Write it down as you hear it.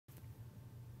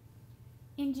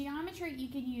In geometry, you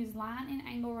can use line and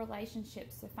angle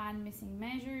relationships to find missing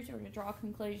measures or to draw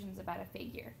conclusions about a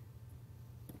figure.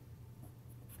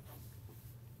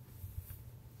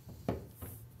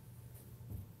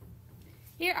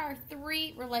 Here are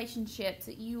 3 relationships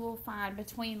that you will find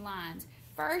between lines.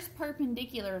 First,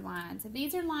 perpendicular lines.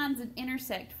 These are lines that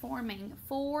intersect, forming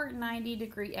 4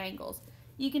 90-degree angles.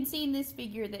 You can see in this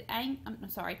figure that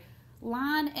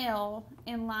line L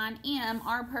and line M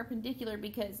are perpendicular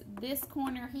because this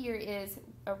corner here is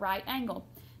a right angle.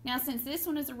 Now, since this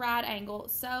one is a right angle,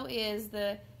 so is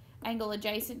the angle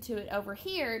adjacent to it over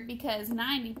here, because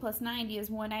 90 plus 90 is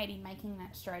 180, making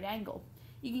that straight angle.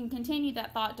 You can continue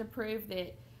that thought to prove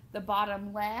that the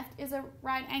bottom left is a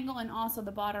right angle and also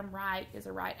the bottom right is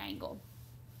a right angle.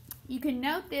 You can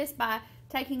note this by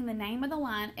taking the name of the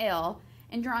line L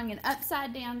and drawing an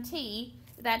upside down T.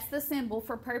 That's the symbol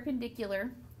for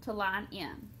perpendicular to line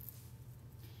M.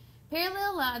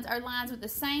 Parallel lines are lines with the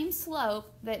same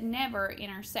slope that never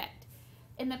intersect.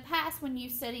 In the past, when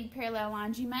you've studied parallel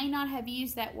lines, you may not have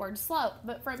used that word slope,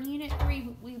 but from Unit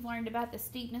 3, we've learned about the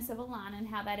steepness of a line and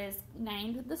how that is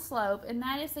named the slope, and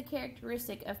that is the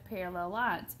characteristic of parallel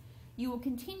lines. You will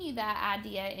continue that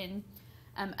idea in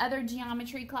other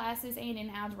geometry classes and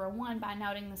in Algebra 1 by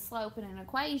noting the slope in an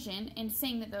equation and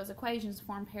seeing that those equations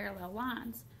form parallel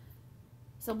lines.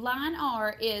 So line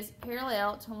R is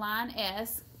parallel to line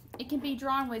S. It can be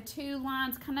drawn with 2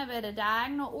 lines kind of at a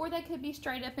diagonal, or they could be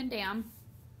straight up and down.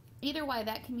 Either way,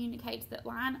 that communicates that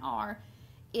line R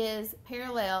is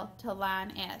parallel to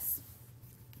line S.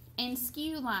 And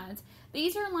skew lines.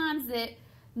 These are lines that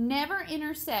never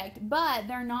intersect, but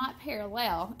they're not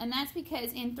parallel. And that's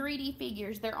because in 3D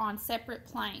figures, they're on separate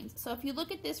planes. So if you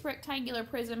look at this rectangular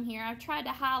prism here, I've tried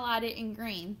to highlight it in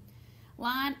green.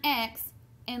 Line X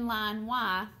and line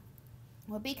Y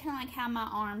will be kind of like how my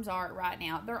arms are right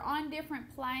now. They're on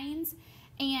different planes,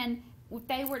 and if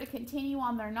they were to continue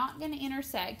on, they're not going to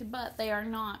intersect, but they are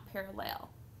not parallel.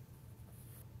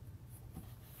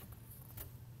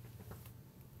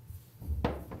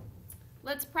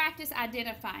 Let's practice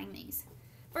identifying these.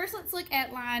 First, let's look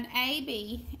at line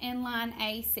AB and line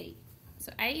AC.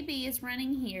 So AB is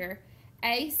running here,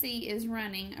 AC is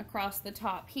running across the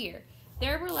top here.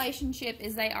 Their relationship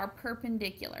is they are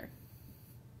perpendicular.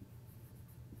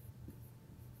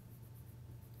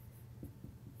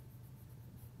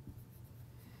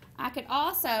 I could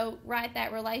also write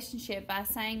that relationship by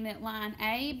saying that line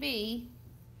AB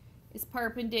is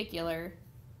perpendicular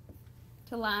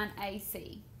to line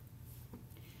AC.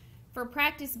 For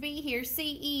practice B here,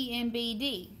 CE and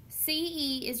BD.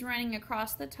 CE is running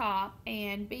across the top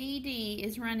and BD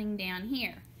is running down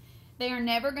here. They are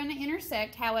never going to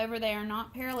intersect, however, they are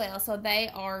not parallel, so they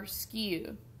are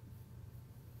skew.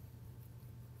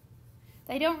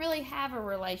 They don't really have a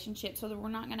relationship, so we're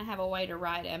not going to have a way to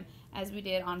write them as we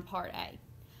did on Part A.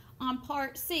 On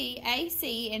Part C,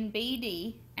 AC and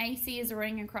BD, AC is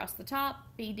running across the top,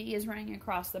 BD is running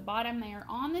across the bottom. They are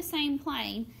on the same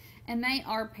plane, and they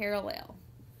are parallel.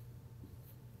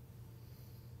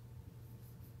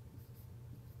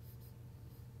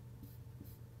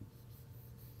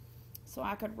 So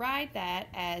I could write that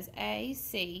as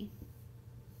AC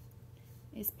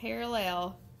is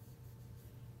parallel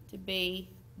to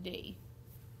BD.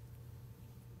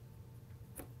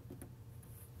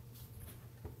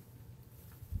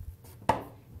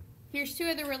 Here's 2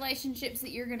 other relationships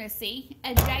that you're going to see.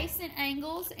 Adjacent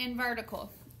angles and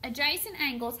vertical. Adjacent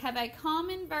angles have a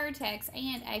common vertex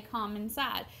and a common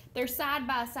side. They're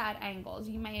side-by-side angles.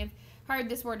 You may have heard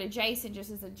this word adjacent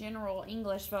just as a general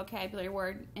English vocabulary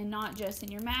word and not just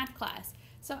in your math class.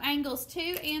 So angles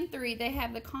 2 and 3, they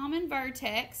have the common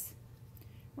vertex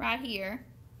right here,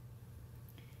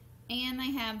 and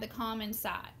they have the common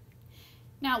side.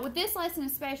 Now with this lesson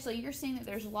especially, you're seeing that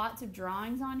there's lots of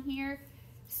drawings on here.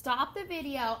 Stop the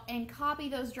video and copy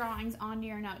those drawings onto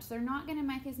your notes. They're not going to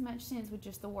make as much sense with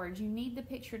just the words. You need the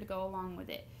picture to go along with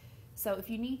it. So if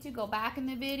you need to go back in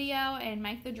the video and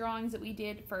make the drawings that we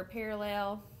did for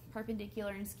parallel,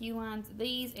 perpendicular, and skew lines,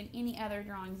 these and any other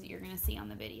drawings that you're going to see on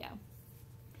the video.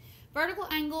 Vertical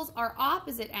angles are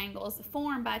opposite angles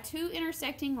formed by 2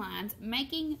 intersecting lines,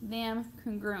 making them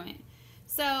congruent.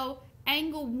 So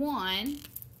angle 1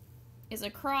 is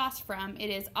across from, it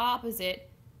is opposite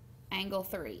angle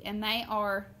 3, and they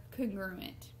are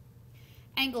congruent.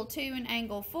 Angle 2 and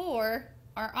angle 4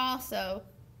 are also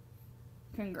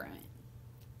congruent.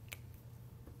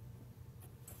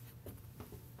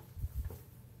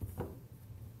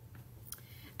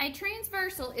 A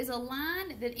transversal is a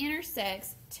line that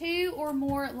intersects 2 or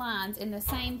more lines in the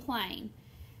same plane.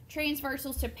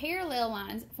 transversals to parallel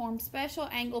lines form special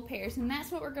angle pairs, and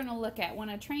that's what we're going to look at when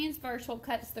a transversal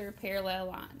cuts through parallel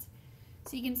lines.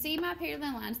 So you can see my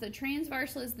parallel lines. The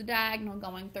transversal is the diagonal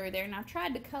going through there, and I've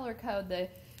tried to color code the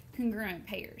congruent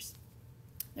pairs.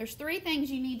 There's three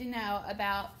things you need to know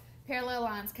about parallel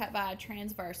lines cut by a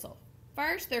transversal.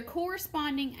 First, their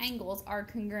corresponding angles are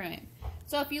congruent.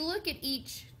 So if you look at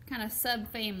each kind of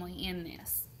subfamily in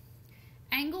this,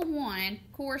 angle 1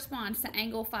 corresponds to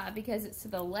angle 5 because it's to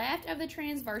the left of the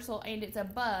transversal and it's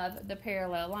above the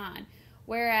parallel line,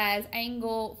 whereas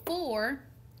angle 4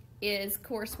 is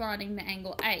corresponding to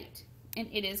angle 8, and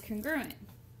it is congruent.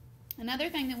 Another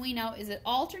thing that we know is that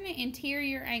alternate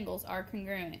interior angles are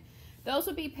congruent. Those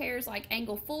would be pairs like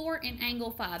angle 4 and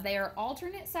angle 5. They are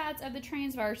alternate sides of the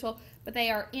transversal, but they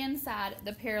are inside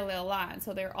the parallel line,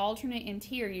 so they're alternate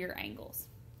interior angles.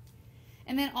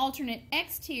 And then alternate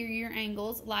exterior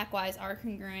angles likewise are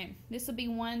congruent. This will be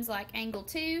ones like angle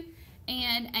 2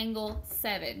 and angle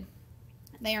 7.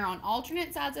 They are on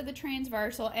alternate sides of the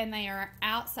transversal and they are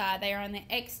outside. They are on the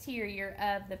exterior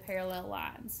of the parallel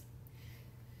lines.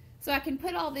 So I can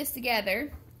put all this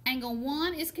together. Angle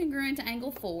 1 is congruent to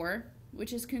angle 4,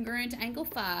 which is congruent to angle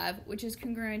 5, which is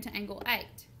congruent to angle 8.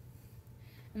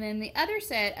 And then the other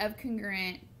set of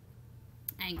congruent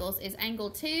angles is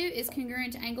angle 2 is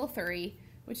congruent to angle 3,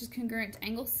 which is congruent to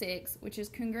angle 6, which is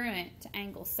congruent to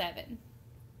angle 7.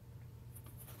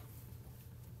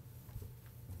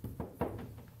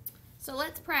 So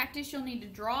let's practice. You'll need to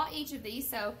draw each of these,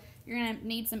 so you're going to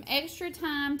need some extra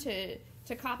time to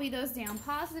copy those down.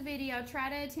 Pause the video, try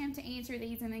to attempt to answer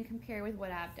these, and then compare with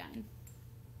what I've done.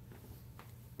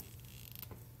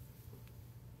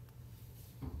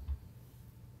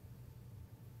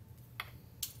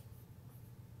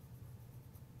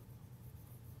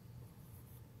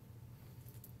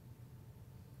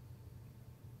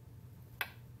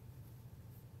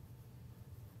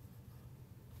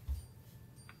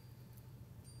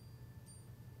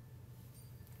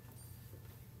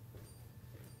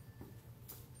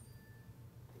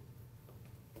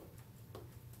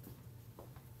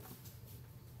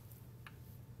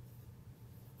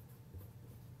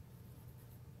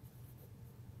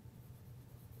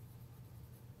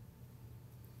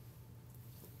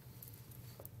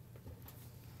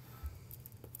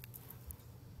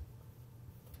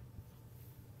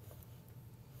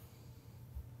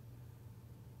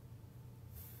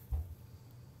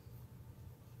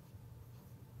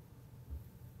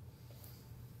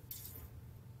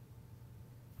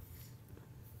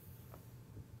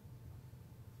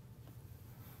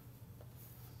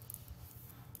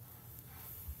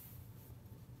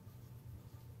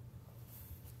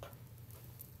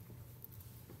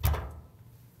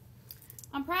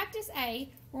 On practice A,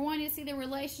 we're wanting to see the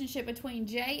relationship between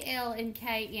JL and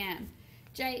KM.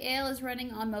 JL is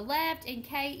running on the left and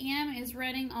KM is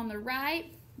running on the right.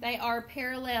 They are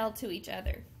parallel to each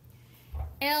other.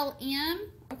 LM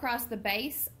across the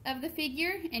base of the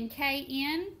figure and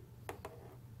KN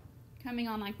coming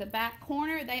on like the back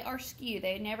corner, they are skewed.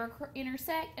 They never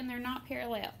intersect and they're not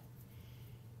parallel.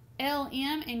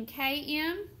 LM and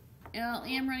KM,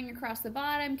 LM running across the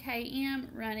bottom, KM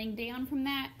running down from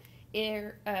that.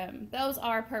 Those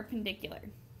are perpendicular.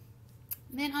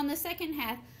 Then on the second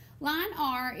half, line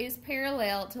R is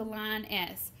parallel to line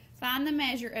S. Find the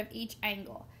measure of each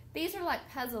angle. These are like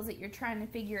puzzles that you're trying to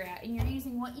figure out, and you're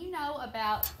using what you know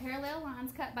about parallel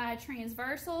lines cut by a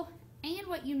transversal and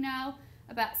what you know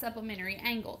about supplementary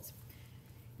angles.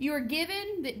 You are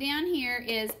given that down here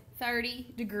is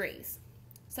 30 degrees.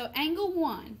 So angle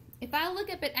 1, if I look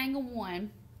up at angle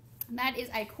 1, that is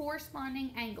a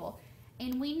corresponding angle.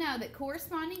 And we know that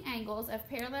corresponding angles of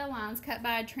parallel lines cut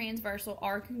by a transversal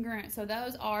are congruent, so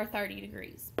those are 30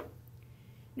 degrees.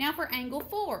 Now for angle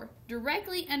 4,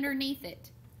 directly underneath it,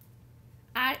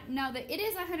 I know that it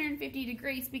is 150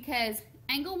 degrees because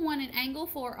angle 1 and angle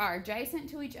 4 are adjacent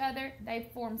to each other.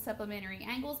 They form supplementary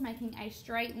angles, making a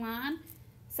straight line.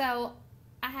 So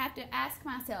I have to ask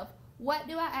myself, what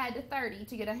do I add to 30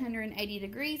 to get 180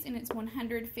 degrees? And it's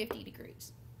 150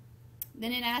 degrees.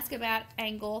 Then it asks about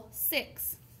angle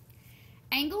 6.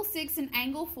 Angle 6 and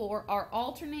angle 4 are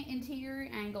alternate interior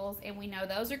angles, and we know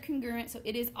those are congruent, so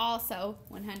it is also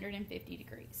 150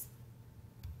 degrees.